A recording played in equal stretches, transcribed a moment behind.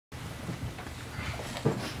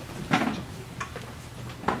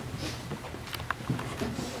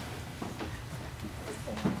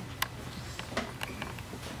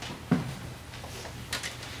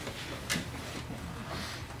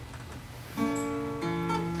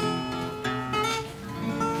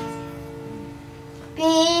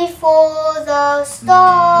the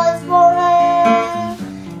stars were in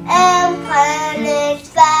and planets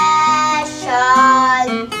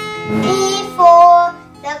fashioned before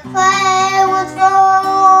the clay was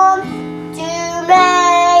formed to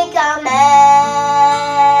make a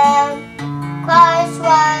man. Christ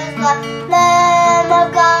was the Lamb of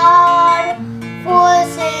God for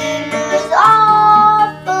sinners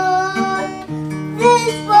offered.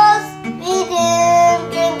 This was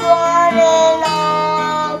redemption born and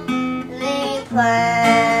only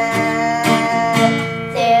plan.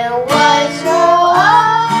 There was no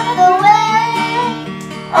other way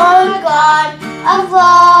on God of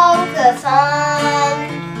love the Son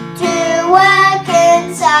to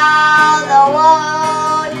reconcile the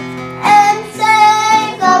world and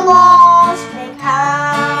save the lost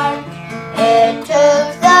mankind. It took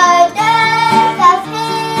the death of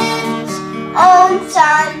His own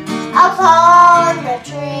Son upon the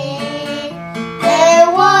tree. There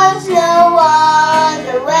was no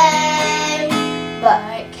other way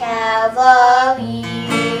but Calvary.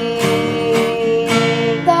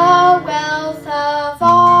 The wealth of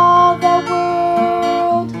all the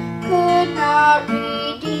world could not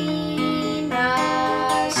redeem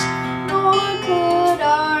us, nor could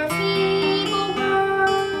our feeble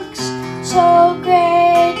works, so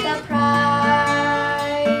great the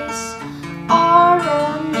price. Our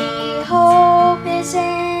only hope is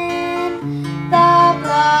in the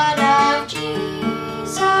blood of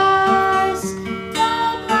Jesus,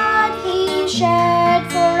 the blood He shed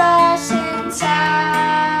for us in sacrifice.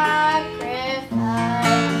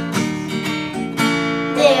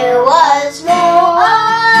 There was no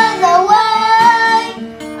other way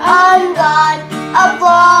on God of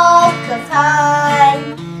love could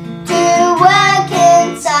find to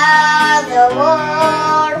reconcile the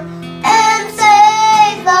world and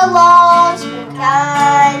save the lost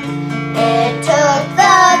mankind. It took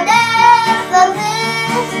the death of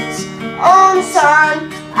His own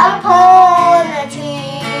Son upon a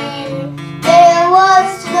tree. There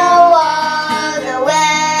was no other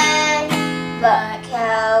way but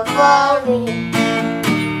Calvary.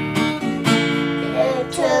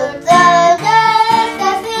 It took the death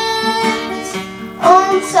of His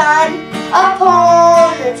own Son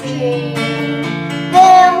upon a tree.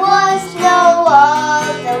 There was no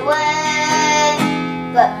other way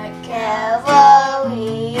but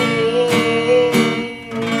Calvary.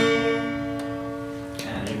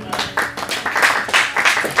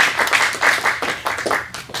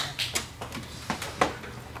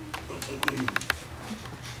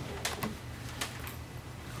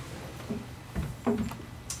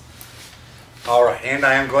 All right, and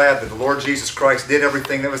I am glad that the Lord Jesus Christ did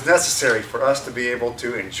everything that was necessary for us to be able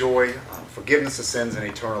to enjoy forgiveness of sins and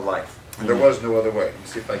eternal life. And there was no other way. Let me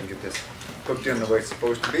see if I can get this hooked in the way it's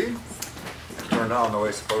supposed to be, and turned on the way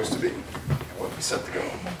it's supposed to be, and we'll be set to go.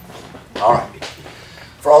 All right.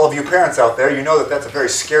 For all of you parents out there, you know that that's a very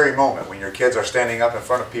scary moment when your kids are standing up in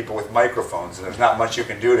front of people with microphones, and there's not much you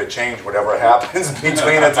can do to change whatever happens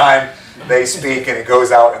between the time they speak and it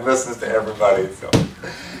goes out and listens to everybody. So,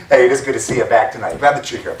 hey, it is good to see you back tonight. Glad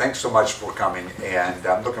that you're here. Thanks so much for coming, and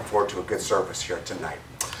I'm looking forward to a good service here tonight.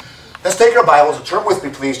 Let's take our Bibles and turn with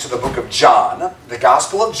me, please, to the book of John, the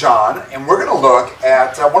Gospel of John, and we're going to look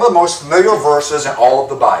at one of the most familiar verses in all of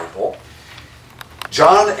the Bible,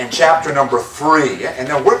 John in chapter number 3, and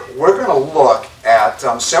then we're going to look at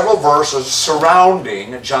several verses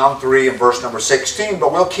surrounding John 3 and verse number 16,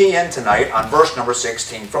 but we'll key in tonight on verse number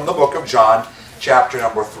 16 from the book of John, chapter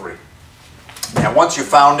number 3. And once you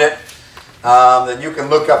found it, then you can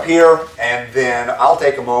look up here, and then I'll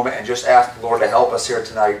take a moment and just ask the Lord to help us here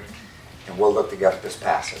tonight, and we'll look together at this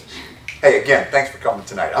passage. Hey, again, thanks for coming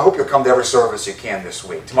tonight. I hope you'll come to every service you can this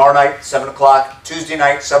week. Tomorrow night, 7 o'clock. Tuesday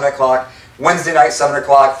night, 7 o'clock. Wednesday night, 7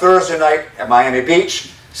 o'clock. Thursday night at Miami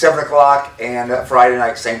Beach, 7 o'clock. And Friday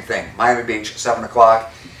night, same thing. Miami Beach, 7 o'clock.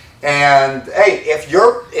 And hey, if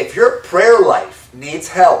your prayer life needs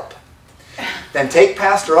help, then take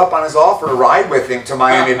Pastor up on his offer to ride with him to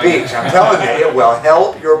Miami Beach. I'm telling you, it will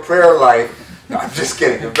help your prayer life. No, I'm just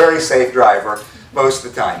kidding. You're a very safe driver most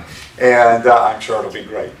of the time. And I'm sure it'll be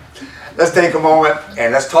great. Let's take a moment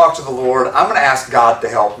and let's talk to the Lord. I'm going to ask God to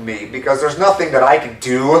help me because there's nothing that I can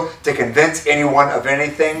do to convince anyone of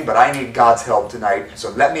anything, but I need God's help tonight. So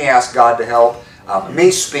let me ask God to help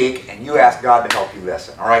me speak, and you ask God to help you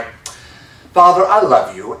listen. All right? Father, I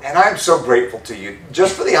love you, and I'm so grateful to you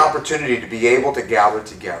just for the opportunity to be able to gather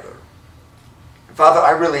together. And Father,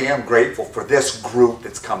 I really am grateful for this group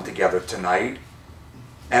that's come together tonight.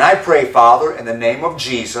 And I pray, Father, in the name of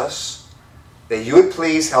Jesus, that you would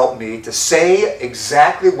please help me to say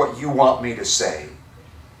exactly what you want me to say.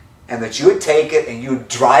 and that you would take it and you would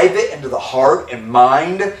drive it into the heart and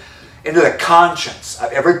mind, into the conscience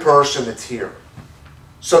of every person that's here,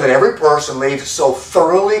 so that every person leaves so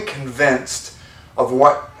thoroughly convinced of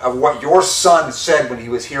what your Son said when he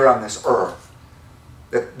was here on this earth,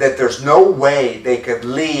 that there's no way they could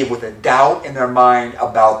leave with a doubt in their mind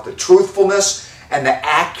about the truthfulness and the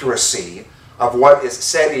accuracy of what is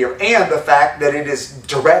said here, and the fact that it is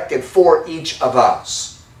directed for each of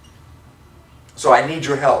us. So I need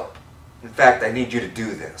your help. In fact, I need you to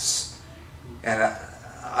do this. And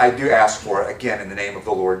I do ask for it again in the name of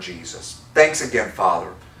the Lord Jesus. Thanks again,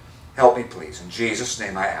 Father. Help me, please. In Jesus'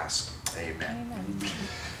 name I ask. Amen. Amen.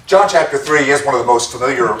 John chapter 3 is one of the most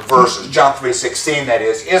familiar verses. John 3:16, that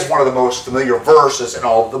is one of the most familiar verses in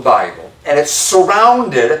all of the Bible. And it's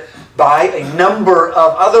surrounded by a number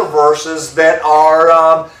of other verses that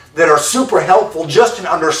are super helpful just in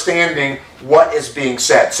understanding what is being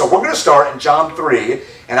said. So we're going to start in John 3,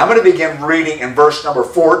 and I'm going to begin reading in verse number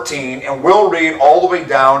 14, and we'll read all the way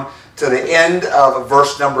down to the end of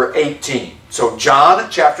verse number 18. So John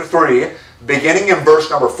chapter 3, beginning in verse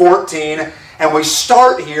number 14, and we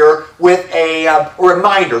start here with a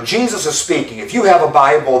reminder. Jesus is speaking. If you have a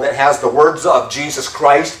Bible that has the words of Jesus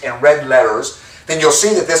Christ in red letters, then you'll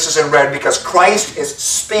see that this is in red because Christ is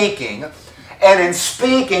speaking. And in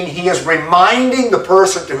speaking, he is reminding the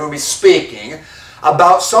person to whom he's speaking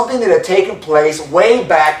about something that had taken place way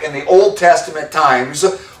back in the Old Testament times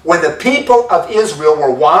when the people of Israel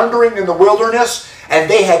were wandering in the wilderness and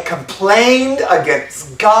they had complained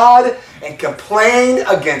against God and complained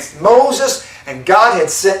against Moses, and God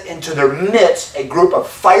had sent into their midst a group of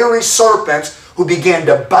fiery serpents who began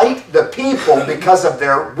to bite the people because of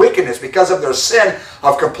their wickedness, because of their sin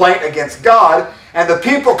of complaint against God. And the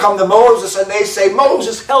people come to Moses and they say,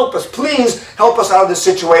 Moses, help us. Please help us out of this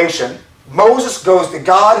situation. Moses goes to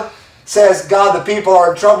God, says, God, the people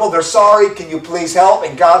are in trouble. They're sorry. Can you please help?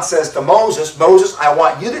 And God says to Moses, Moses, I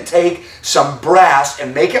want you to take some brass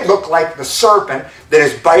and make it look like the serpent that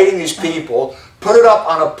is biting these people. Put it up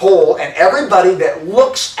on a pole, and everybody that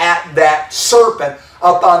looks at that serpent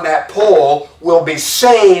up on that pole will be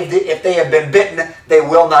saved. If they have been bitten, they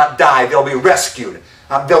will not die. They'll be rescued.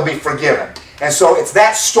 They'll be forgiven. And so it's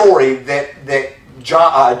that story that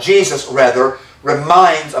Jesus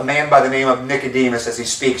reminds a man by the name of Nicodemus as he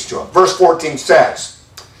speaks to him. Verse 14 says,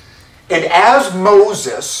 and as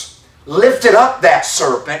Moses lifted up that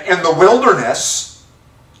serpent in the wilderness,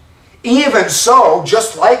 even so,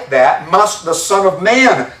 just like that, must the Son of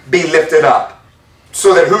Man be lifted up,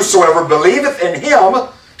 so that whosoever believeth in him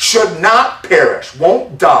should not perish,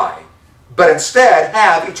 won't die, but instead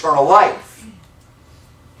have eternal life.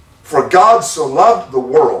 For God so loved the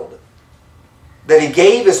world that he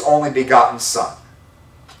gave his only begotten Son,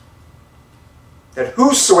 that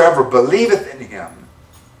whosoever believeth in him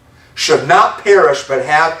should not perish, but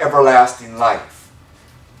have everlasting life.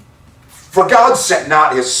 For God sent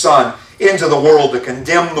not his Son into the world to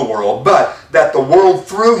condemn the world, but that the world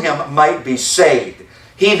through him might be saved.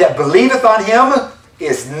 He that believeth on him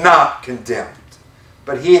is not condemned,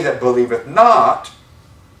 but he that believeth not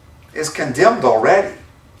is condemned already,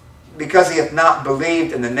 because he hath not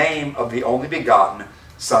believed in the name of the only begotten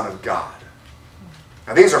Son of God.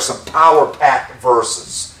 Now these are some power-packed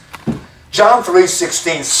verses. John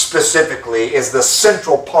 3:16 specifically is the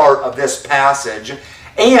central part of this passage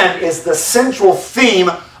and is the central theme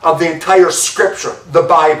of the entire Scripture, the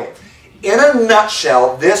Bible. In a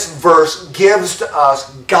nutshell, this verse gives to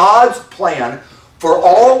us God's plan for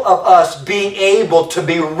all of us being able to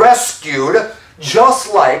be rescued,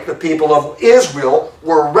 just like the people of Israel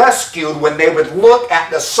were rescued when they would look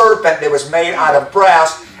at the serpent that was made out of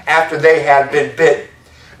brass after they had been bitten.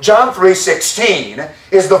 John 3:16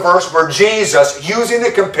 is the verse where Jesus, using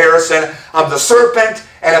the comparison of the serpent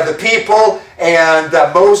and of the people, and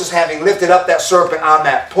Moses having lifted up that serpent on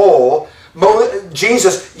that pole,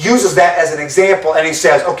 Jesus uses that as an example, and he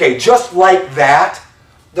says, okay, just like that,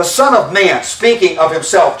 the Son of Man, speaking of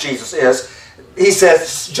himself, Jesus is, he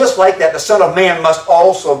says, just like that, the Son of Man must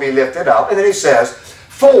also be lifted up. And then he says,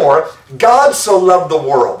 for God so loved the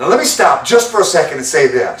world. Now let me stop just for a second and say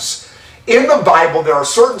this. In the Bible, there are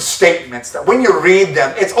certain statements that when you read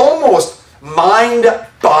them, it's almost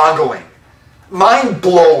mind-boggling,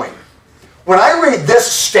 mind-blowing. When I read this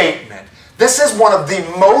statement, this is one of the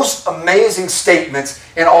most amazing statements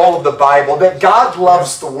in all of the Bible, that God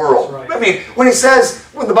loves the world. Right. I mean, when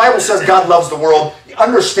the Bible says God loves the world,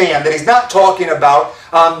 understand that he's not talking about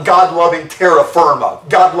God loving terra firma,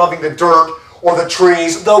 God loving the dirt or the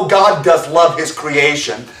trees, though God does love his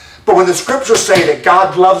creation. But when the scriptures say that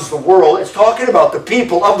God loves the world, it's talking about the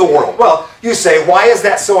people of the world. Well, you say, why is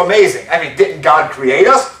that so amazing? I mean, didn't God create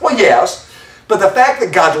us? Well, yes. But the fact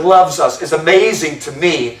that God loves us is amazing to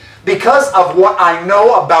me because of what I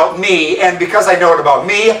know about me. And because I know it about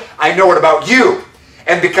me, I know it about you.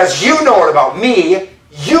 And because you know it about me,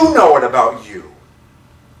 you know it about you.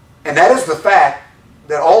 And that is the fact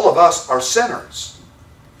that all of us are sinners.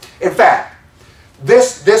 In fact,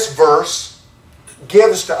 this verse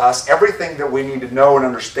gives to us everything that we need to know and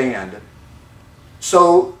understand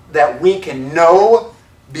so that we can know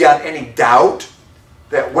beyond any doubt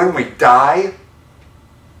that when we die,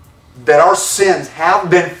 that our sins have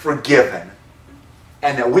been forgiven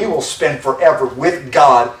and that we will spend forever with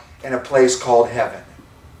God in a place called heaven.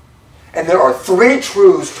 And there are three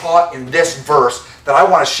truths taught in this verse that I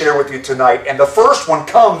want to share with you tonight. And the first one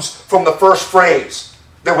comes from the first phrase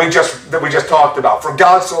that we just talked about. For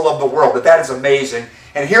God so loved the world. That is amazing.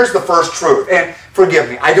 And here's the first truth. And forgive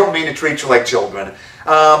me, I don't mean to treat you like children.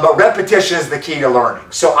 But repetition is the key to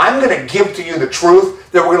learning. So I'm going to give to you the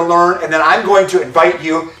truth that we're going to learn. And then I'm going to invite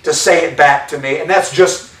you to say it back to me. And that's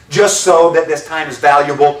just so that this time is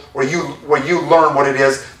valuable, where you learn what it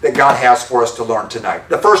is that God has for us to learn tonight.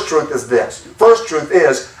 The first truth is this. First truth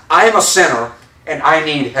is, I am a sinner and I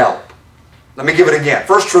need help. Let me give it again.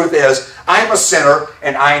 First truth is, I am a sinner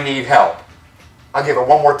and I need help. I'll give it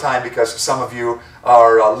one more time because some of you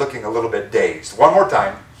are looking a little bit dazed. One more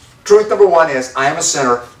time. Truth number one is, I am a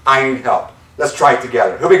sinner, I need help. Let's try it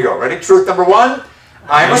together. Here we go. Ready? Truth number one,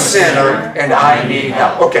 I am a sinner and I need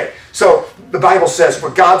help. Okay, so the Bible says, for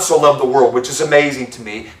God so loved the world, which is amazing to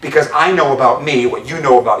me because I know about me what you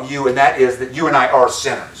know about you, and that is that you and I are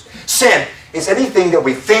sinners. Sin is anything that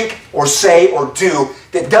we think or say or do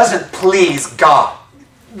that doesn't please God.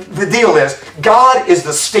 The deal is, God is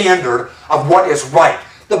the standard of what is right.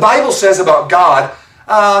 The Bible says about God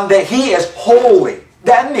that He is holy.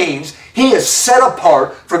 That means He is set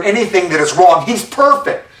apart from anything that is wrong. He's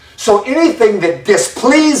perfect. So anything that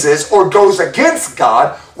displeases or goes against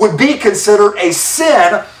God would be considered a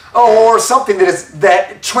sin or something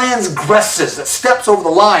that transgresses, that steps over the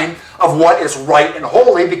line of what is right and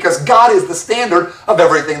holy, because God is the standard of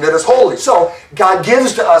everything that is holy. So God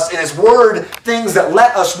gives to us in His Word things that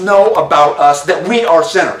let us know about us that we are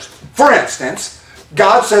sinners. For instance,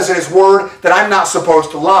 God says in His Word that I'm not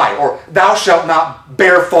supposed to lie, or thou shalt not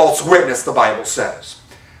bear false witness, the Bible says.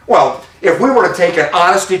 Well, if we were to take an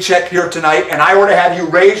honesty check here tonight and I were to have you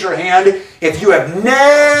raise your hand if you have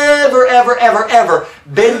never, ever, ever, ever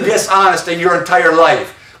been dishonest in your entire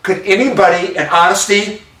life, could anybody in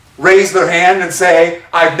honesty raise their hand and say,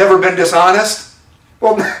 I've never been dishonest?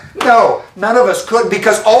 Well, no, none of us could,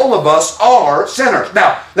 because all of us are sinners.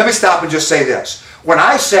 Now, let me stop and just say this. When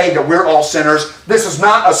I say that we're all sinners, this is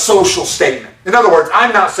not a social statement. In other words,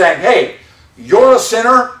 I'm not saying, hey, you're a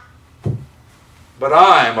sinner, but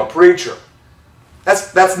I'm a preacher.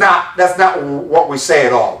 That's not what we say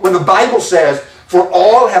at all. When the Bible says, for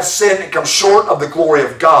all have sinned and come short of the glory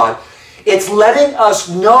of God, it's letting us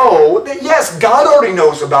know that, yes, God already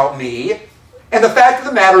knows about me. And the fact of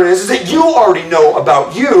the matter is that you already know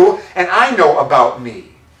about you, and I know about me.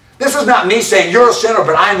 This is not me saying, you're a sinner,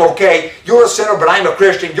 but I'm okay. You're a sinner, but I'm a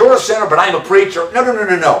Christian. You're a sinner, but I'm a preacher. No, no, no,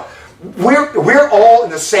 no, no. We're all in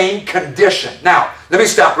the same condition. Now, let me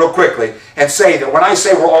stop real quickly and say that when I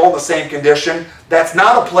say we're all in the same condition, that's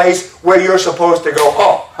not a place where you're supposed to go,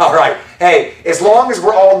 oh, all right, hey, as long as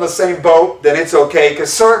we're all in the same boat, then it's okay,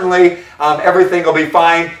 because certainly everything will be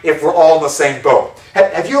fine if we're all in the same boat.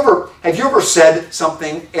 Have you ever said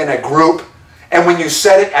something in a group, and when you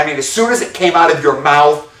said it, I mean, as soon as it came out of your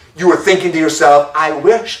mouth, you were thinking to yourself, I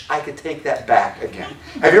wish I could take that back again.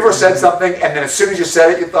 Have you ever said something, and then as soon as you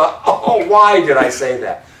said it, you thought, oh, why did I say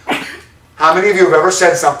that? How many of you have ever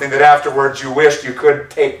said something that afterwards you wished you could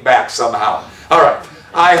take back somehow? All right.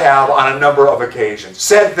 I have on a number of occasions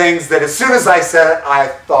said things that as soon as I said it, I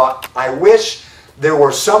thought, I wish there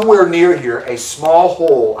were somewhere near here a small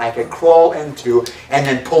hole I could crawl into and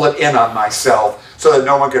then pull it in on myself so that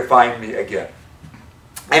no one could find me again.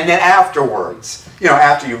 And then afterwards,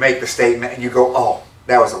 after you make the statement and you go, oh,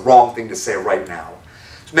 that was the wrong thing to say right now.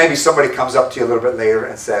 So maybe somebody comes up to you a little bit later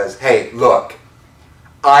and says, hey, look,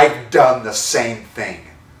 I've done the same thing.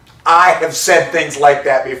 I have said things like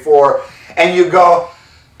that before. And you go,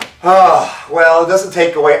 oh, well, it doesn't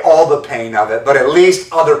take away all the pain of it, but at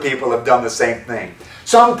least other people have done the same thing.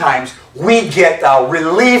 Sometimes we get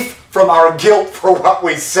relief from our guilt for what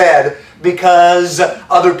we said because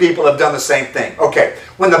other people have done the same thing. Okay,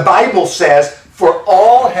 when the Bible says, for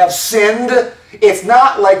all have sinned, it's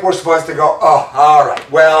not like we're supposed to go, oh, all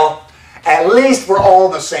right, well, at least we're all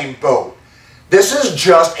in the same boat. This is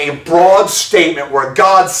just a broad statement where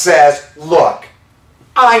God says, look,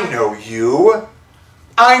 I know you.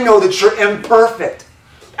 I know that you're imperfect.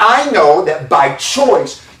 I know that by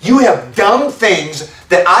choice you have done things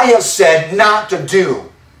that I have said not to do.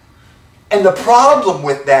 And the problem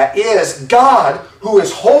with that is God, who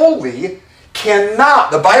is holy,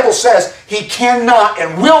 cannot, the Bible says, He cannot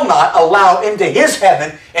and will not allow into His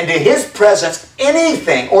heaven, into His presence,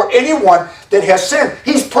 anything or anyone that has sinned.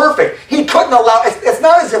 He's perfect. He couldn't allow, it's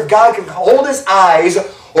not as if God can hold His eyes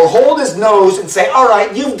or hold His nose and say, all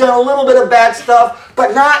right, you've done a little bit of bad stuff,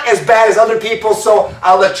 but not as bad as other people, so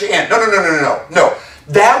I'll let you in. No.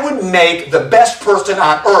 That would make the best person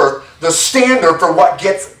on earth the standard for what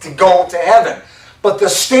gets to go to heaven. But the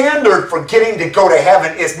standard for getting to go to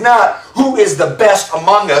heaven is not who is the best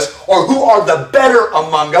among us, or who are the better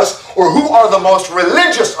among us, or who are the most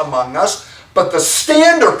religious among us. But the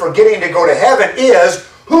standard for getting to go to heaven is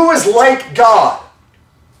who is like God,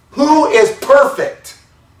 who is perfect.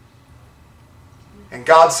 And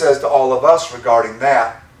God says to all of us regarding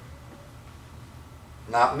that,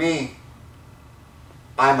 not me.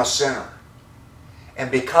 I'm a sinner.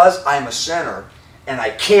 And because I'm a sinner, and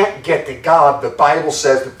I can't get to God, the Bible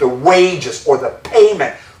says that the wages or the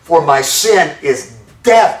payment for my sin is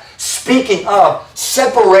death. Speaking of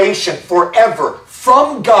separation forever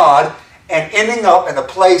from God and ending up in a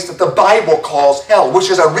place that the Bible calls hell, which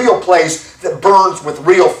is a real place that burns with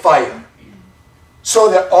real fire.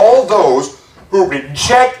 So that all those who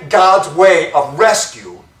reject God's way of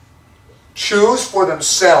rescue choose for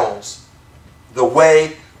themselves the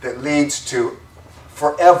way that leads to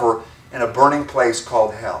forever in a burning place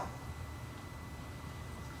called hell.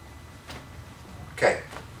 Okay.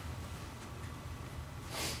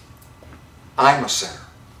 I'm a sinner.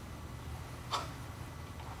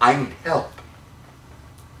 I need help.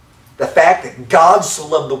 The fact that God so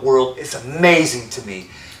loved the world is amazing to me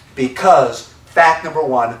because, fact number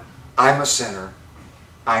one, I'm a sinner.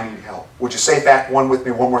 I need help. Would you say fact one with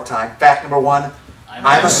me one more time? Fact number one,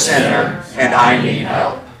 I'm a sinner and I need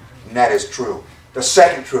help. And that is true. The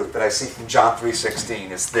second truth that I see from John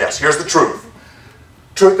 3:16 is this. Here's the truth.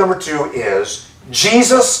 Truth number two is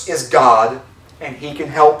Jesus is God and He can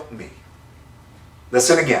help me.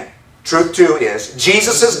 Listen again. Truth two is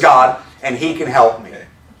Jesus is God and He can help me.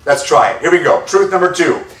 Let's try it. Here we go. Truth number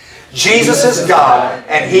two. Jesus is God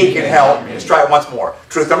and He can help me. Let's try it once more.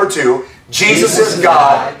 Truth number two. Jesus is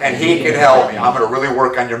God and He can help me. I'm going to really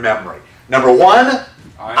work on your memory. Number one,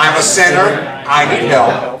 I'm a sinner. I need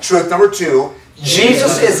help. Truth number two,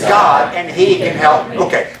 Jesus is God and He can help me.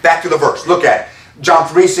 Okay, back to the verse. Look at it. John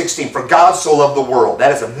 3:16. For God so loved the world.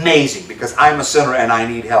 That is amazing because I'm a sinner and I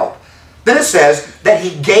need help. Then it says that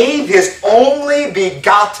He gave His only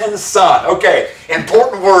begotten Son. Okay,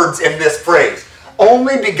 important words in this phrase.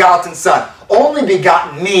 Only begotten Son. Only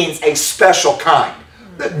begotten means a special kind.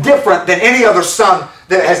 Different than any other son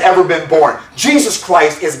that has ever been born. Jesus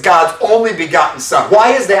Christ is God's only begotten Son.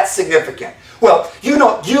 Why is that significant? Well,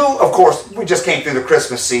 of course, we just came through the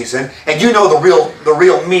Christmas season, and you know the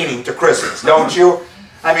real meaning to Christmas, don't you?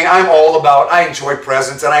 I mean, I enjoy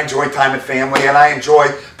presents, and I enjoy time with family, and I enjoy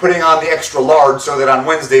putting on the extra lard so that on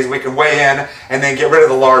Wednesdays we can weigh in and then get rid of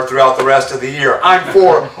the lard throughout the rest of the year. I'm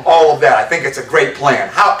for all of that. I think it's a great plan.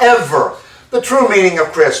 However, the true meaning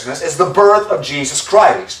of Christmas is the birth of Jesus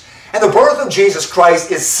Christ. And the birth of Jesus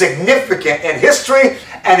Christ is significant in history,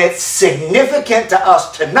 and it's significant to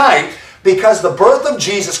us tonight because the birth of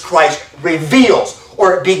Jesus Christ reveals,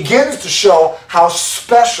 or it begins to show how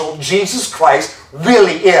special Jesus Christ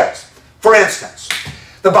really is. For instance,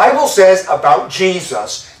 the Bible says about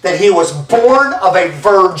Jesus that He was born of a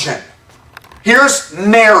virgin. Here's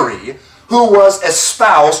Mary, who was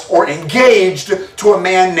espoused or engaged to a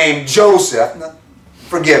man named Joseph. Now,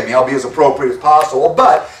 forgive me, I'll be as appropriate as possible,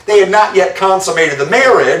 but they had not yet consummated the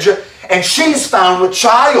marriage, and she's found with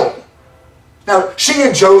child. Now, she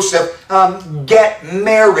and Joseph get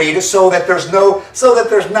married so that there's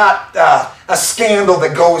not a scandal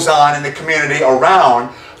that goes on in the community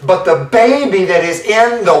around. But the baby that is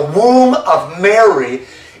in the womb of Mary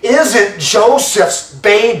isn't Joseph's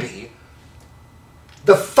baby.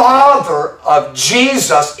 The father of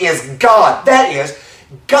Jesus is God. That is,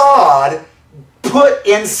 God put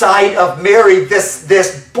inside of Mary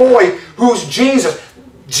this boy who's Jesus.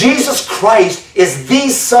 Jesus Christ is the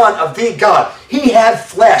Son of the God. He had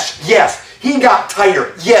flesh, yes. He got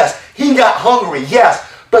tired, yes. He got hungry, yes.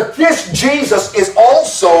 But this Jesus is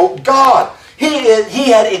also God.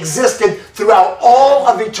 He had existed throughout all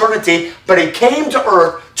of eternity, but He came to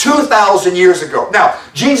earth 2,000 years ago. Now,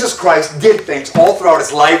 Jesus Christ did things all throughout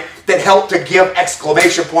His life that helped to give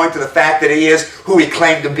exclamation point to the fact that he is who he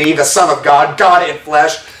claimed to be, the Son of God, God in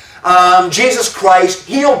flesh. Jesus Christ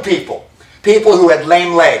healed people. People who had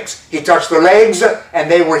lame legs. He touched their legs and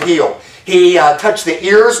they were healed. He touched the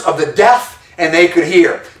ears of the deaf and they could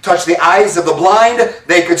hear. Touched the eyes of the blind,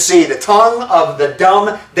 they could see. The tongue of the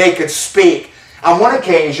dumb, they could speak. On one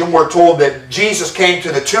occasion, we're told that Jesus came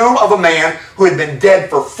to the tomb of a man who had been dead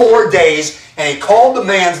for 4 days, and he called the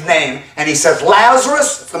man's name, and he says,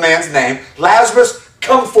 Lazarus, that's the man's name, Lazarus,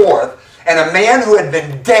 come forth. And a man who had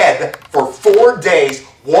been dead for 4 days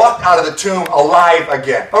walked out of the tomb alive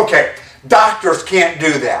again. Okay, doctors can't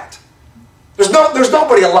do that. There's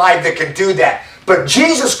nobody alive that can do that. But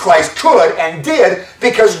Jesus Christ could and did,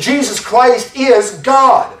 because Jesus Christ is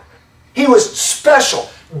God. He was special,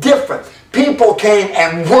 different. People came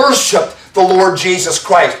and worshiped the Lord Jesus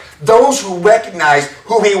Christ. Those who recognized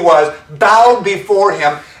who he was bowed before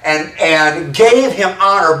him and gave him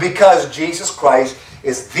honor, because Jesus Christ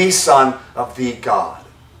is the Son of the God.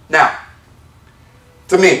 Now,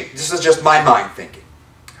 to me, this is just my mind thinking.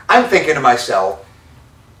 I'm thinking to myself,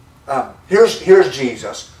 here's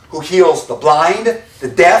Jesus, who heals the blind, the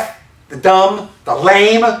deaf, the dumb, the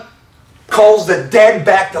lame, calls the dead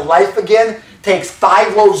back to life again, takes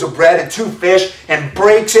 5 loaves of bread and 2 fish and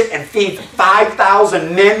breaks it and feeds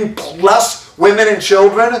 5,000 men plus women and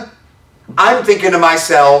children. I'm thinking to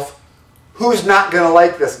myself, who's not going to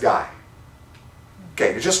like this guy?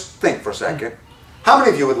 Okay, just think for a second. How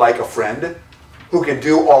many of you would like a friend who can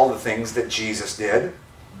do all the things that Jesus did?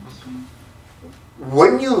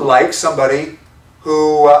 Wouldn't you like somebody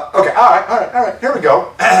who... okay, all right, here we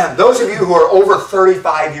go. Those of you who are over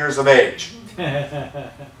 35 years of age.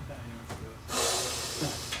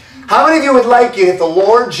 How many of you would like it if the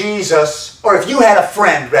Lord Jesus, or if you had a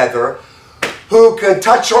friend, rather, who could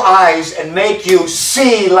touch your eyes and make you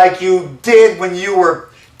see like you did when you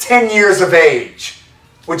were 10 years of age?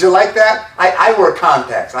 Would you like that? I wear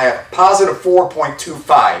contacts. I have a positive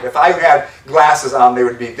 4.25. If I had glasses on, they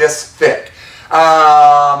would be this thick.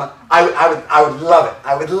 I would love it.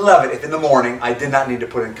 I would love it if in the morning I did not need to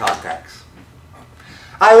put in contacts.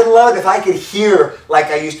 I would love it if I could hear like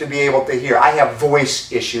I used to be able to hear. I have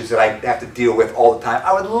voice issues that I have to deal with all the time.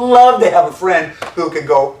 I would love to have a friend who could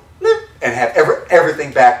go and have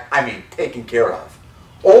everything back, taken care of.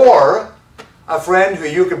 Or a friend who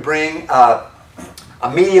you could bring a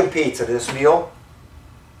medium pizza to this meal.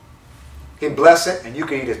 He'd bless it and you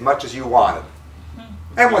could eat as much as you wanted.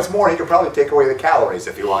 And what's more, he could probably take away the calories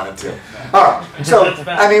if he wanted to. All right. So,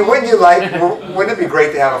 wouldn't it be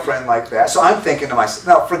great to have a friend like that? So I'm thinking to myself,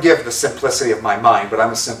 now forgive the simplicity of my mind, but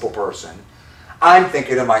I'm a simple person. I'm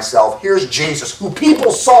thinking to myself, here's Jesus, who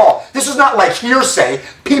people saw. This is not like hearsay.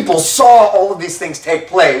 People saw all of these things take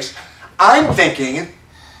place. I'm thinking,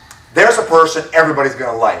 there's a person everybody's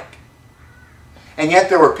going to like. And yet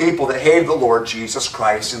there were people that hated the Lord Jesus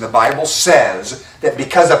Christ, and the Bible says that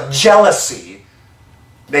because of jealousy,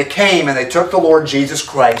 they came and they took the Lord Jesus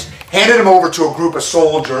Christ, handed him over to a group of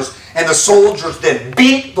soldiers, and the soldiers then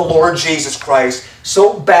beat the Lord Jesus Christ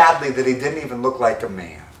so badly that he didn't even look like a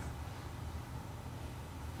man.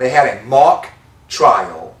 They had a mock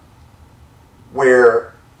trial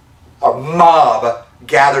where a mob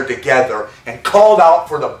gathered together and called out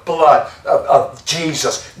for the blood of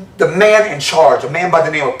Jesus. The man in charge, a man by the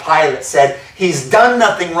name of Pilate, said, he's done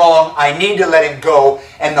nothing wrong, I need to let him go.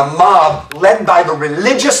 And the mob, led by the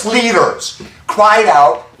religious leaders, cried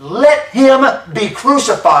out, let him be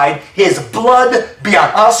crucified, his blood be on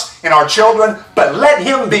us and our children, but let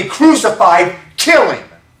him be crucified, kill him.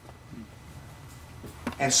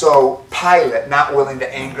 And so Pilate, not willing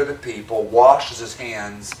to anger the people, washes his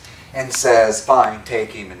hands and says, fine,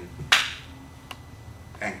 take him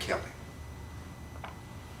and kill him.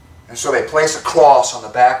 And so they place a cross on the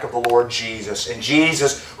back of the Lord Jesus. And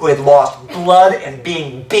Jesus, who had lost blood and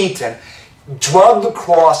being beaten, dragged the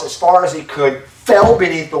cross as far as he could, fell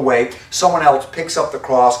beneath the weight. Someone else picks up the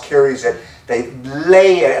cross, carries it. They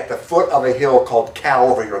lay it at the foot of a hill called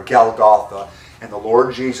Calvary or Golgotha. And the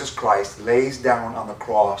Lord Jesus Christ lays down on the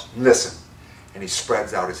cross, listen, and he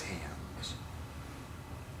spreads out his hands.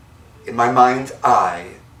 In my mind's eye,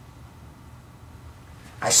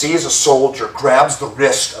 I see as a soldier grabs the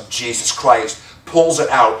wrist of Jesus Christ, pulls it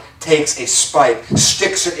out, takes a spike,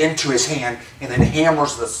 sticks it into his hand, and then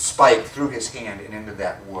hammers the spike through his hand and into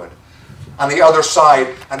that wood. On the other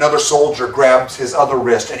side, another soldier grabs his other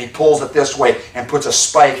wrist and he pulls it this way and puts a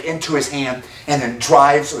spike into his hand and then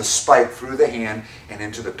drives the spike through the hand and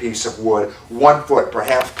into the piece of wood. One foot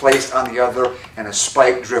perhaps placed on the other and a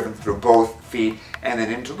spike driven through both feet and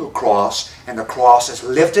then into the cross. And the cross is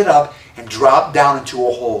lifted up and dropped down into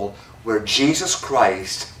a hole where Jesus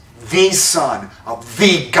Christ the Son of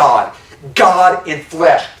the God, God in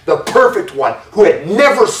flesh, the perfect one who had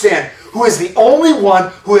never sinned, who is the only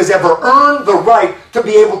one who has ever earned the right to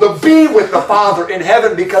be able to be with the Father in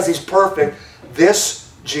heaven because he's perfect.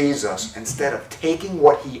 This Jesus, instead of taking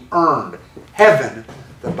what he earned, heaven,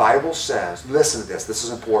 the Bible says, listen to this, this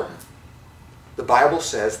is important. The Bible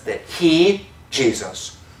says that he,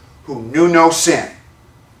 Jesus, who knew no sin,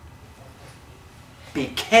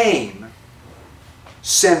 became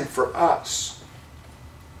sin for us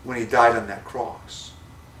when he died on that cross.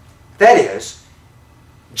 That is,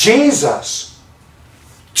 Jesus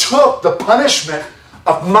took the punishment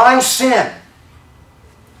of my sin.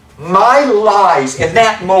 My lies in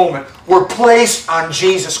that moment were placed on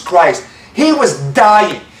Jesus Christ. He was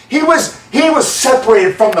dying. He was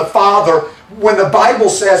separated from the Father when the Bible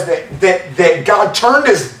says that God turned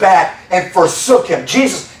his back and forsook him.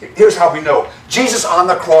 Jesus, here's how we know. Jesus on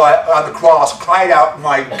the cross cried out,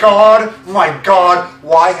 my God,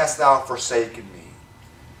 why hast thou forsaken me?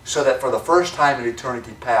 So that for the first time in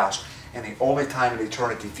eternity past and the only time in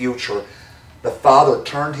eternity future, the Father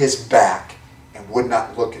turned his back and would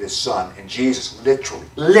not look at his Son. And Jesus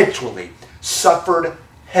literally suffered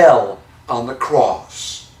hell on the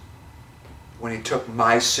cross when he took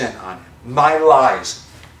my sin on him. My lies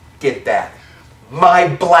did that. My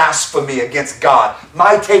blasphemy against God.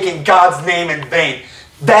 My taking God's name in vain.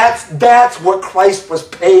 That's what Christ was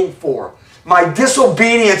paying for. My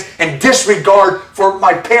disobedience and disregard for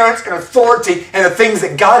my parents and authority and the things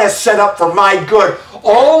that God has set up for my good.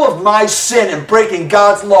 All of my sin and breaking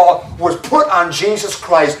God's law was put on Jesus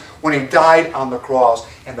Christ when he died on the cross.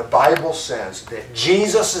 And the Bible says that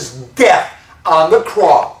Jesus' death on the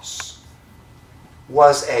cross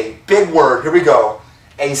was a big word, here we go,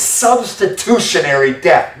 a substitutionary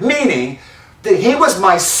death, meaning that he was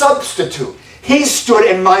my substitute. He stood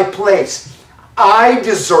in my place. I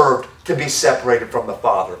deserved to be separated from the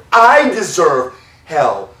Father. I deserved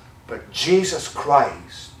hell. But Jesus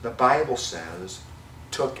Christ, the Bible says,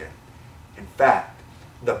 took it. In fact,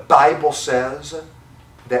 the Bible says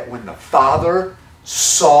that when the Father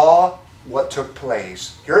saw what took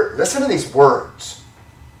place, here, listen to these words.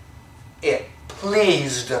 It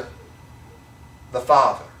pleased the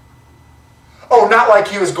Father. Oh, not like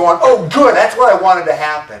he was going, oh good, that's what I wanted to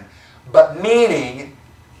happen. But meaning,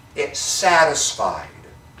 it satisfied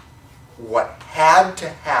what had to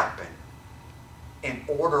happen in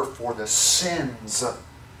order for the sins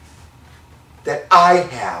that I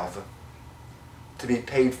have to be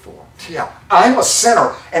paid for. Yeah, I'm a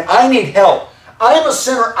sinner and I need help. I'm a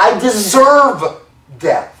sinner. I deserve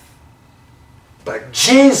death. But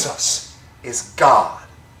Jesus is God.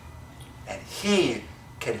 And he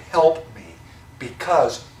can help me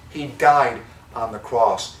because he died on the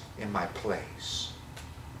cross in my place.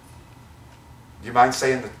 Do you mind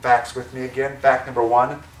saying the facts with me again? Fact number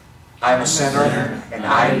 1, I'm a sinner and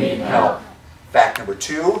I need help. Fact number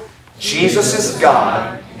 2, Jesus is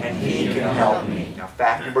God and he can help me. Now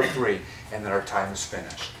fact number 3, and then our time is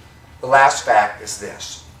finished. The last fact is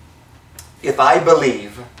this. If I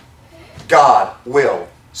believe, God will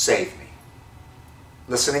save me.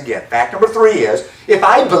 Listen again. Fact number 3 is, if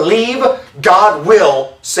I believe, God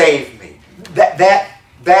will save me.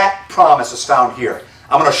 That promise is found here.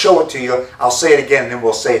 I'm going to show it to you. I'll say it again and then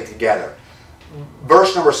we'll say it together.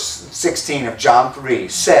 Verse number 16 of John 3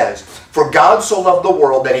 says, for God so loved the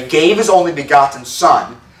world that he gave his only begotten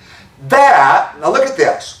Son, that, now look at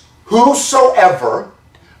this, whosoever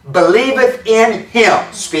believeth in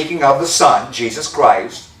him, speaking of the Son, Jesus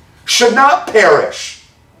Christ, should not perish.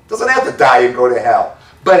 Doesn't have to die and go to hell,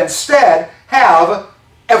 but instead have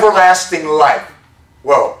everlasting life.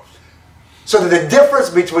 Whoa. So that the difference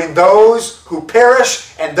between those who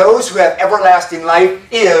perish and those who have everlasting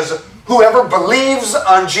life is whoever believes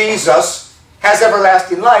on Jesus has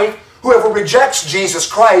everlasting life. Whoever rejects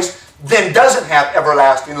Jesus Christ then doesn't have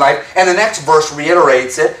everlasting life. And the next verse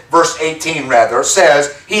reiterates it. Verse 18 rather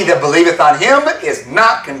says, he that believeth on him is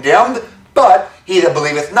not condemned, but he that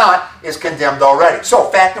believeth not is condemned already. So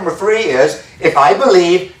fact number 3 is, if I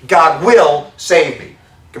believe, God will save me.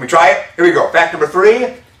 Can we try it? Here we go. Fact number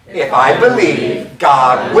 3. If I believe,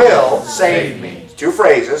 God will save me. 2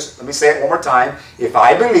 phrases. Let me say it one more time. If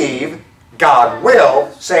I believe, God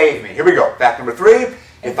will save me. Here we go. Fact number 3.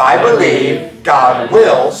 If I believe, God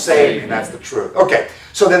will save me. And that's the truth. Okay.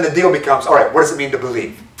 So then the deal becomes, all right, what does it mean to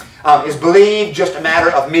believe? Is believe just a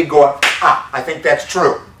matter of me going, I think that's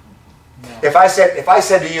true? If I said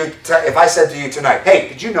to you tonight, hey,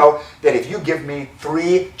 did you know that if you give me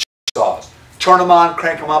 3 chainsaws, turn them on,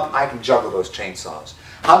 crank them up, I can juggle those chainsaws?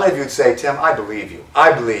 How many of you would say, Tim, I believe you.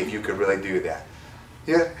 I believe you could really do that.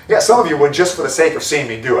 Yeah, some of you would just for the sake of seeing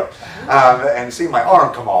me do it. And see my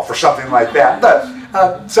arm come off or something like that.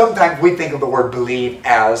 But sometimes we think of the word believe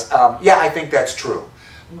as, yeah, I think that's true.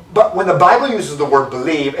 But when the Bible uses the word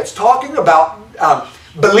believe, it's talking about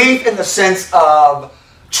belief in the sense of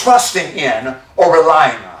trusting in or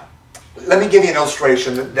relying on. Let me give you an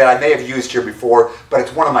illustration that I may have used here before, but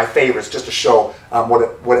it's one of my favorites just to show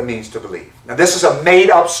what it means to believe. Now, this is a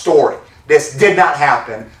made-up story. This did not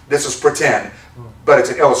happen. This is pretend, but it's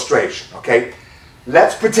an illustration, okay?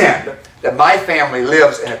 Let's pretend that my family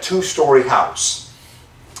lives in a 2-story house.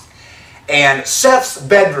 And Seth's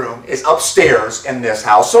bedroom is upstairs in this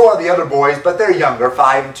house. So are the other boys, but they're younger,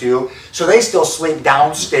 5 and 2. So they still sleep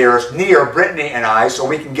downstairs near Brittany and I, so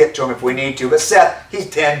we can get to them if we need to. But Seth, he's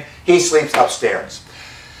 10, he sleeps upstairs.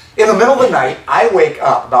 In the middle of the night, I wake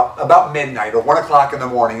up about midnight or 1 o'clock in the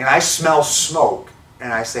morning, and I smell smoke.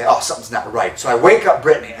 And I say, oh, something's not right. So I wake up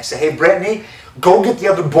Brittany. I say, hey, Brittany, go get the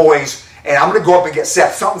other boys, and I'm going to go up and get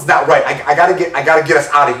Seth. Something's not right. I gotta get us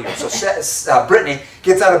out of here. So Brittany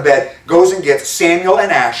gets out of bed, goes and gets Samuel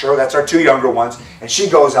and Asher. That's our 2 younger ones. And she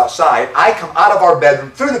goes outside. I come out of our bedroom,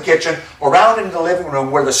 through the kitchen, around into the living room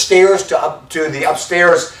where the stairs to the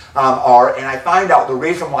upstairs are. And I find out the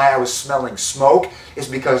reason why I was smelling smoke is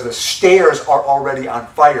because the stairs are already on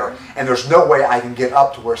fire. And there's no way I can get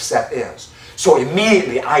up to where Seth is. So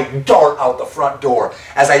immediately I dart out the front door.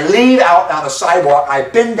 As I leave out on the sidewalk, I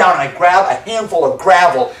bend down and I grab a handful of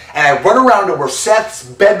gravel and I run around to where Seth's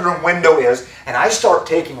bedroom window is, and I start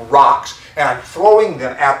taking rocks and I'm throwing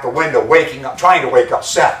them at the window, trying to wake up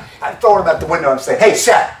Seth. I'm throwing them at the window and saying, hey,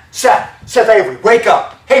 Seth Avery, wake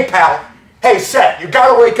up. Hey, pal. Hey, Seth, you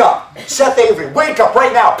gotta wake up. Seth Avery, wake up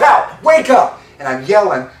right now, pal. Wake up. And I'm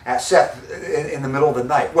yelling at Seth in the middle of the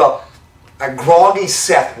night. Well, a groggy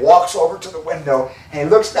Seth walks over to the window and he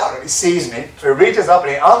looks down and he sees me. So he reaches up and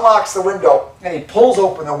he unlocks the window and he pulls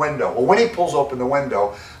open the window. Well, when he pulls open the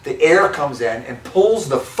window, the air comes in and pulls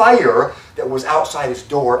the fire that was outside his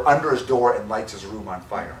door, under his door, and lights his room on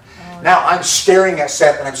fire. Oh. Now I'm staring at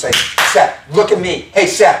Seth and I'm saying, Seth, look at me. Hey,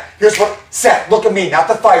 Seth, Seth, look at me. Not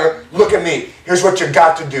the fire, look at me. Here's what you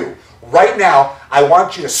got to do. Right now, I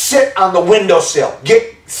want you to sit on the windowsill.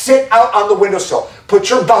 Sit out on the windowsill. Put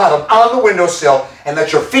your bottom on the windowsill and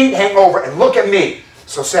let your feet hang over and look at me.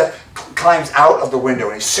 So Seth climbs out of the window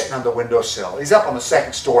and he's sitting on the windowsill. He's up on the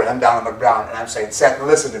 2nd story. I'm down on the ground and I'm saying, Seth,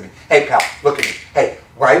 listen to me. Hey, pal, look at me. Hey,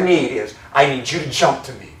 what I need you to jump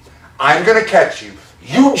to me. I'm going to catch you.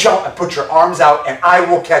 You jump and put your arms out and I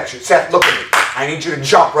will catch you. Seth, look at me. I need you to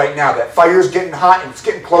jump right now. That fire's getting hot and it's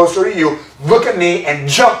getting closer to you. Look at me and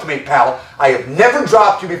jump to me, pal. I have never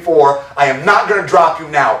dropped you before. I am not going to drop you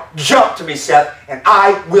now. Jump to me, Seth, and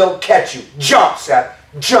I will catch you. Jump, Seth.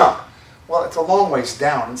 Jump. Well, it's a long ways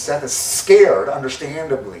down, and Seth is scared,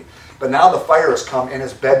 understandably. But now the fire has come in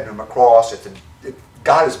his bedroom across. It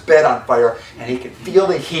got his bed on fire, and he can feel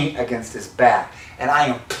the heat against his back. And I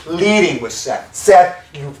am pleading with Seth. Seth,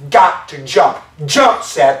 you've got to jump. Jump,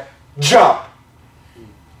 Seth. Jump.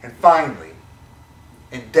 And finally,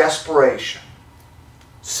 in desperation,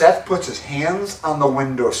 Seth puts his hands on the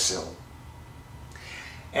windowsill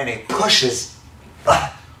and he pushes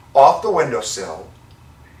off the windowsill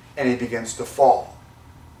and he begins to fall.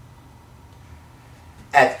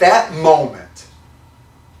 At that moment,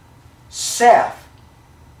 Seth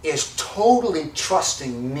is totally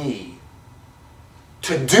trusting me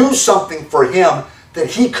to do something for him that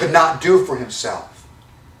he could not do for himself.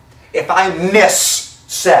 If I miss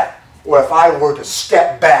Seth, or if I were to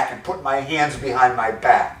step back and put my hands behind my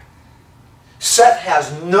back, Seth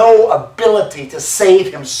has no ability to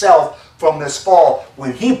save himself from this fall.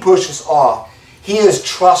 When he pushes off, he is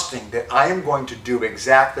trusting that I am going to do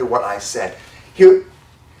exactly what I said.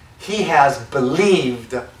 He has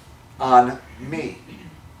believed on me.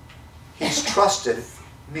 He's trusted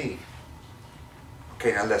me.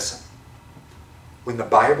 Okay, now listen. When the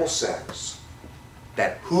Bible says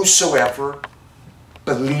that whosoever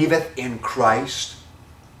believeth in Christ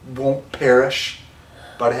won't perish,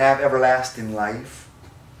 but have everlasting life,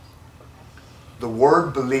 the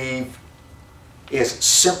word believe is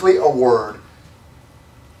simply a word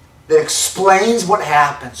that explains what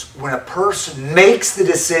happens when a person makes the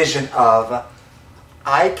decision of,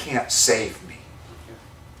 I can't save me.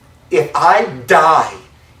 If I die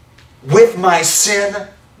with my sin,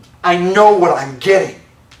 I know what I'm getting.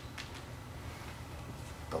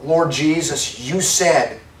 But Lord Jesus, you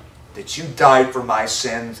said that you died for my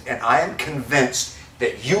sins, and I am convinced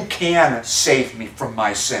that you can save me from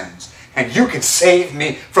my sins. And you can save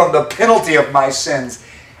me from the penalty of my sins.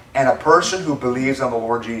 And a person who believes on the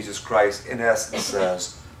Lord Jesus Christ, in essence,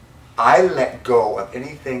 says, I let go of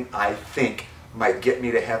anything I think might get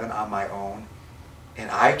me to heaven on my own. And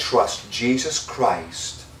I trust Jesus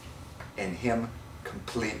Christ and Him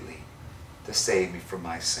completely to save me from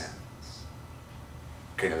my sins.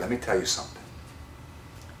 Okay, now let me tell you something.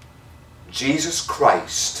 Jesus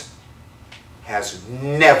Christ has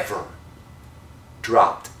never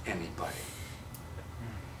dropped anybody.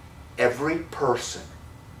 Every person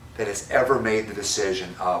that has ever made the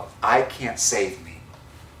decision of, I can't save me.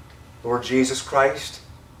 Lord Jesus Christ,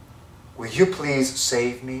 will you please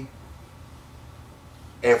save me?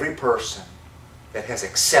 Every person that has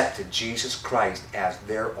accepted Jesus Christ as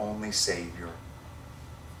their only Savior,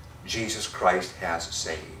 Jesus Christ has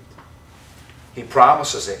saved. He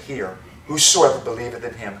promises it here. Whosoever believeth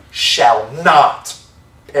in Him shall not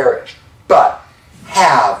perish, but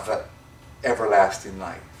have everlasting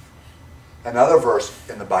life. Another verse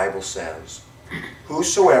in the Bible says,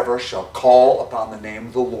 whosoever shall call upon the name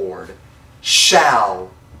of the Lord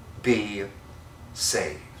shall be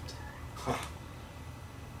saved.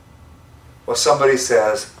 Well, somebody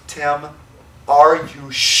says, Tim, are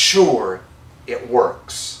you sure it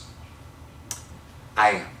works?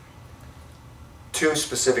 I am. Two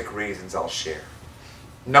specific reasons I'll share.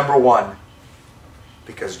 Number one,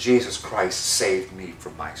 because Jesus Christ saved me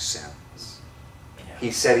from my sins.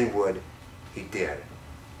 He said He would. He did.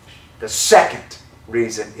 The second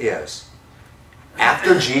reason is,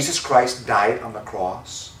 after Jesus Christ died on the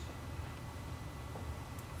cross,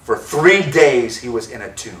 for 3 days He was in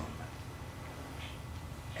a tomb.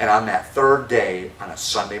 And on that third day, on a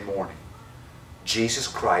Sunday morning, Jesus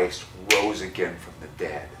Christ rose again from the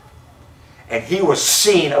dead. And He was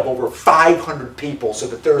seen of over 500 people, so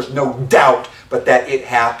that there is no doubt but that it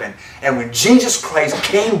happened. And when Jesus Christ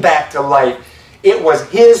came back to life, it was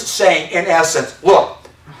His saying, in essence, look,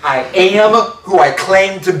 I am who I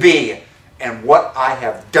claim to be. And what I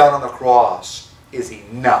have done on the cross is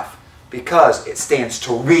enough. Because it stands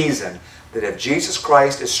to reason that if Jesus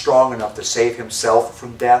Christ is strong enough to save Himself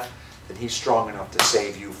from death, then He's strong enough to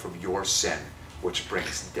save you from your sin, which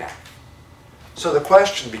brings death. So the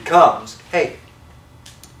question becomes, hey,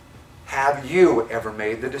 have you ever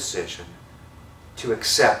made the decision to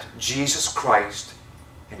accept Jesus Christ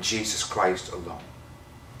and Jesus Christ alone?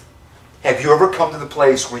 Have you ever come to the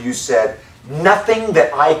place where you said, nothing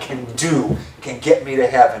that I can do can get me to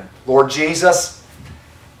heaven? Lord Jesus,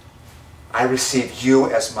 I receive You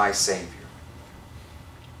as my Savior.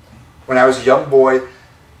 When I was a young boy,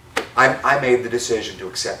 I made the decision to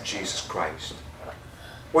accept Jesus Christ.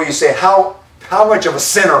 Well, you say, how much of a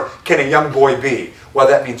sinner can a young boy be? Well,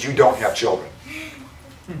 that means you don't have children.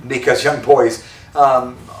 Because young boys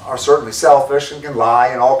are certainly selfish and can lie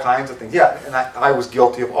and all kinds of things. Yeah, and I was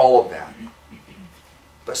guilty of all of that.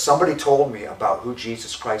 But somebody told me about who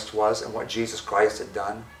Jesus Christ was and what Jesus Christ had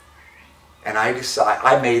done. And I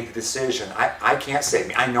made the decision. I can't save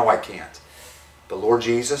me. I know I can't. But Lord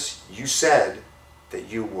Jesus, You said that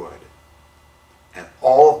You would. And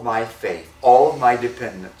all of my faith, all of my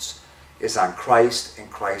dependence is on Christ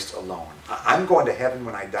and Christ alone. I'm going to heaven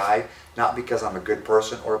when I die, not because I'm a good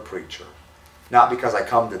person or a preacher. Not because I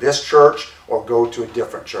come to this church or go to a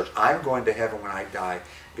different church. I'm going to heaven when I die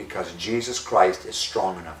because Jesus Christ is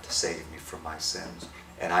strong enough to save me from my sins.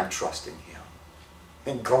 And I'm trusting Him.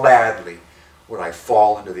 And gladly would I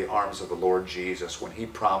fall into the arms of the Lord Jesus. When He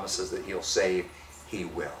promises that He'll save, He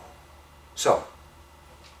will. So,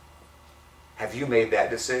 have you made that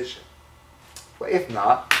decision? Well, if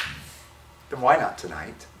not, then why not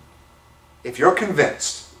tonight? If you're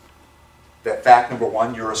convinced that fact number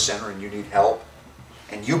one, you're a sinner and you need help,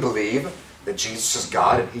 and you believe that Jesus is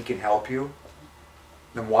God and He can help you,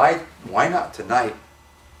 then why not tonight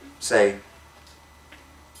say,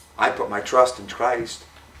 I put my trust in Christ,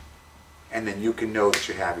 and then you can know that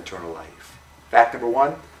you have eternal life. Fact number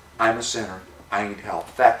one, I'm a sinner. I need help.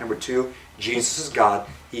 Fact number two, Jesus is God.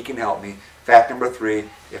 He can help me. Fact number three,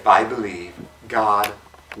 if I believe, God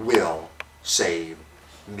will save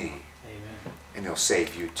me. Amen. And He'll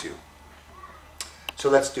save you too. So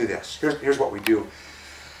let's do this. Here's what we do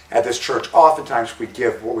at this church. Oftentimes we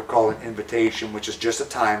give what we call an invitation, which is just a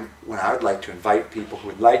time when I would like to invite people who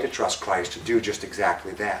would like to trust Christ to do just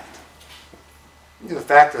exactly that. The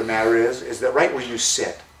fact of the matter is that right where you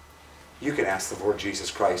sit, you can ask the Lord Jesus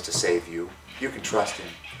Christ to save you. You can trust Him.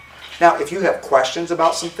 Now, if you have questions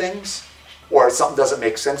about some things, or something doesn't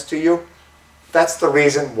make sense to you, that's the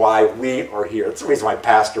reason why we are here. That's the reason why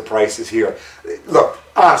Pastor Price is here. Look,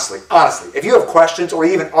 honestly, if you have questions or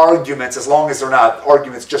even arguments, as long as they're not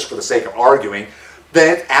arguments just for the sake of arguing,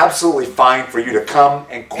 then it's absolutely fine for you to come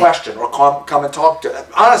and question or come and talk to.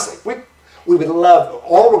 Honestly, we would love,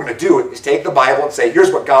 all we're going to do is take the Bible and say,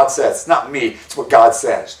 here's what God says. It's not me, it's what God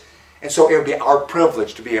says. And so it would be our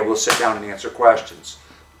privilege to be able to sit down and answer questions.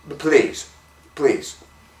 But please,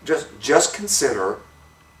 just consider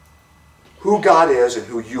who God is and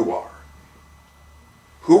who you are.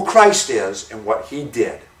 Who Christ is and what He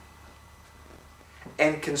did.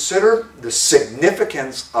 And consider the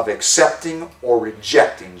significance of accepting or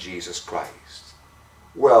rejecting Jesus Christ.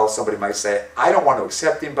 Well, somebody might say, I don't want to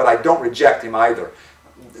accept Him, but I don't reject Him either.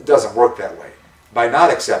 It doesn't work that way. By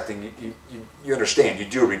not accepting, you understand, you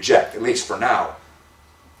do reject, at least for now.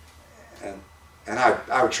 And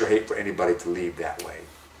I would sure hate for anybody to leave that way.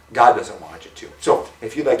 God doesn't want you to. So,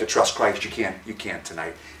 if you'd like to trust Christ, you can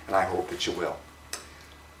tonight, and I hope that you will.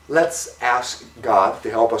 Let's ask God to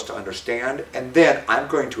help us to understand, and then I'm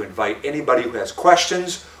going to invite anybody who has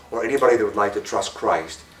questions or anybody that would like to trust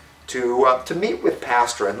Christ to meet with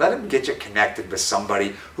Pastor and let him get you connected with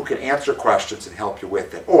somebody who can answer questions and help you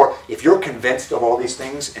with it. Or if you're convinced of all these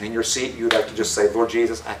things and in your seat you'd like to just say, Lord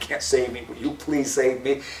Jesus, I can't save me. Will you please save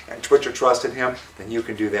me? And put your trust in Him, then you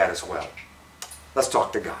can do that as well. Let's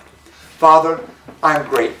talk to God. Father, I'm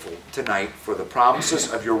grateful tonight for the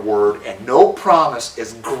promises of your word, and no promise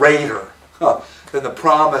is greater than the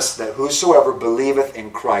promise that whosoever believeth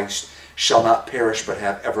in Christ shall not perish but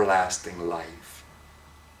have everlasting life.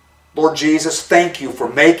 Lord Jesus, thank you for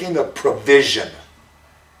making the provision,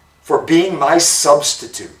 for being my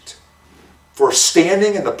substitute, for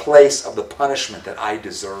standing in the place of the punishment that I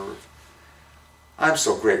deserve. I'm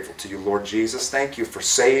so grateful to you, Lord Jesus. Thank you for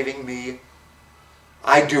saving me.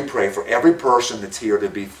 I do pray for every person that's here to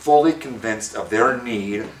be fully convinced of their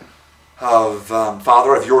need of,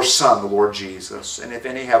 Father, of your Son, the Lord Jesus. And if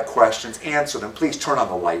any have questions, answer them. Please turn on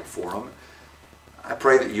the light for them. I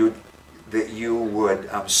pray that you would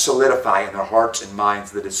solidify in their hearts and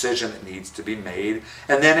minds the decision that needs to be made.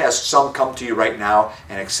 And then as some come to you right now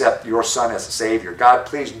and accept your Son as a Savior, God,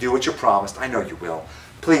 please do what you promised. I know you will.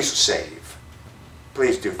 Please save.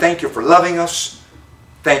 Please do. Thank you for loving us.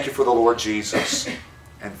 Thank you for the Lord Jesus.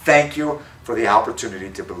 And thank you for the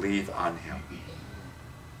opportunity to believe on Him.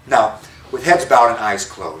 Now, with heads bowed and eyes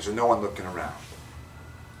closed and no one looking around,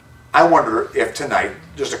 I wonder if tonight,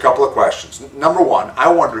 just a couple of questions. Number one, I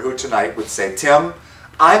wonder who tonight would say, Tim,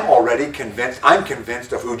 I'm already convinced, I'm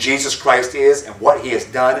convinced of who Jesus Christ is and what He has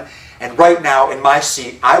done. And right now in my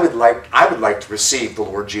seat, I would like to receive the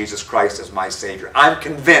Lord Jesus Christ as my Savior. I'm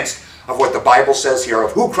convinced of what the Bible says here,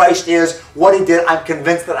 of who Christ is, what He did. I'm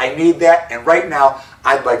convinced that I need that. And right now,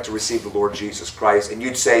 I'd like to receive the Lord Jesus Christ. And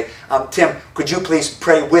you'd say, Tim, could you please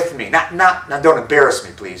pray with me? Now don't embarrass me,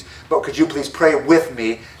 please. But could you please pray with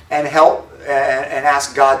me and help and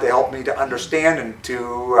ask God to help me to understand and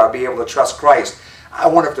to be able to trust Christ? I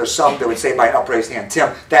wonder if there's some that would say by an upraised hand,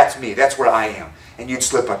 Tim, that's me. That's where I am. And you'd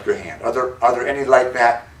slip up your hand. Are there any like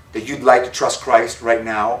that you'd like to trust Christ right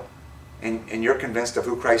now? And you're convinced of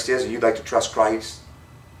who Christ is and you'd like to trust Christ?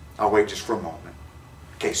 I'll wait just for a moment.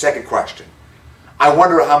 Okay, second question. I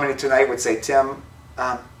wonder how many tonight would say, Tim,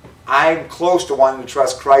 I'm close to wanting to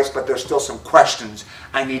trust Christ, but there's still some questions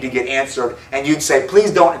I need to get answered. And you'd say,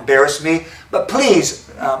 please don't embarrass me, but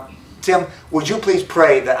please, Tim, would you please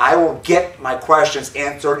pray that I will get my questions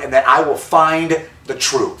answered and that I will find the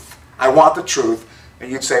truth. I want the truth.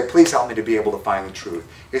 And you'd say, please help me to be able to find the truth.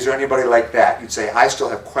 Is there anybody like that? You'd say, I still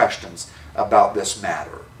have questions about this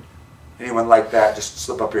matter. Anyone like that? Just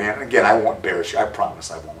slip up your hand. And again, I won't embarrass you. I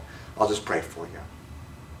promise I won't. I'll just pray for you.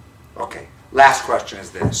 Okay. Last question is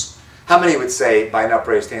this. How many would say by an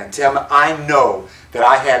upraised hand, Tim, I know that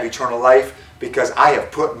I have eternal life because I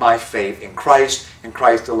have put my faith in Christ and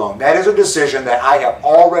Christ alone. That is a decision that I have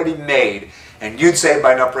already made. And you'd say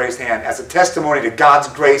by an upraised hand, as a testimony to God's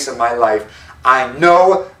grace in my life, I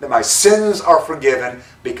know that my sins are forgiven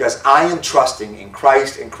because I am trusting in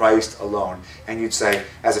Christ and Christ alone. And you'd say,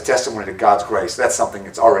 as a testimony to God's grace, that's something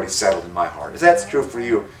that's already settled in my heart. Is that true for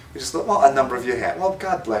you? You just thought, well, a number of you have. Well,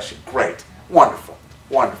 God bless you. Great. Wonderful.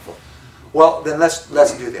 Wonderful. Well, then let's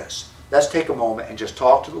do this. Let's take a moment and just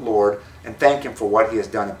talk to the Lord and thank Him for what He has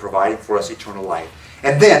done in providing for us eternal life.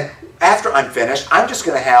 And then, after I'm finished, I'm just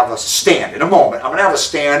going to have a stand in a moment. I'm going to have a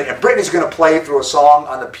stand, and Brittany's going to play through a song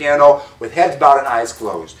on the piano with heads bowed and eyes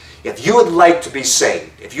closed. If you would like to be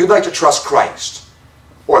saved, if you'd like to trust Christ,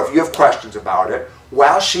 or if you have questions about it,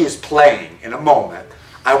 while she is playing in a moment,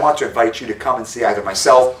 I want to invite you to come and see either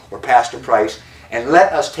myself or Pastor Price, and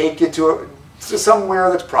let us take you to somewhere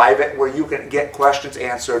that's private where you can get questions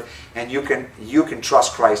answered, and you can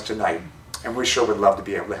trust Christ tonight. And we sure would love to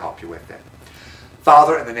be able to help you with it.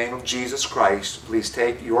 Father, in the name of Jesus Christ, please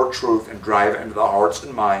take your truth and drive it into the hearts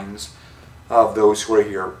and minds of those who are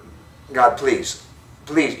here. God, please,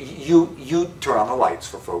 you turn on the lights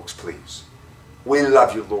for folks, please. We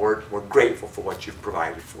love you, Lord. We're grateful for what you've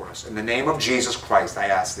provided for us. In the name of Jesus Christ, I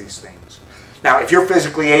ask these things. Now, if you're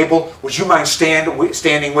physically able, would you mind standing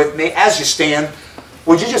with me? As you stand,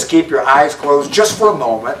 would you just keep your eyes closed just for a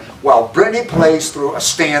moment while Brittany plays through a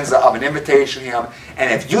stanza of an invitation hymn?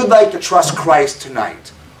 And if you'd like to trust Christ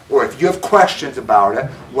tonight, or if you have questions about it,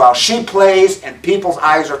 while she plays and people's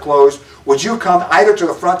eyes are closed, would you come either to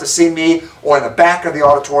the front to see me or in the back of the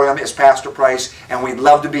auditorium is Pastor Price, and we'd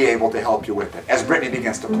love to be able to help you with it as Brittany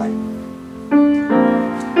begins to play.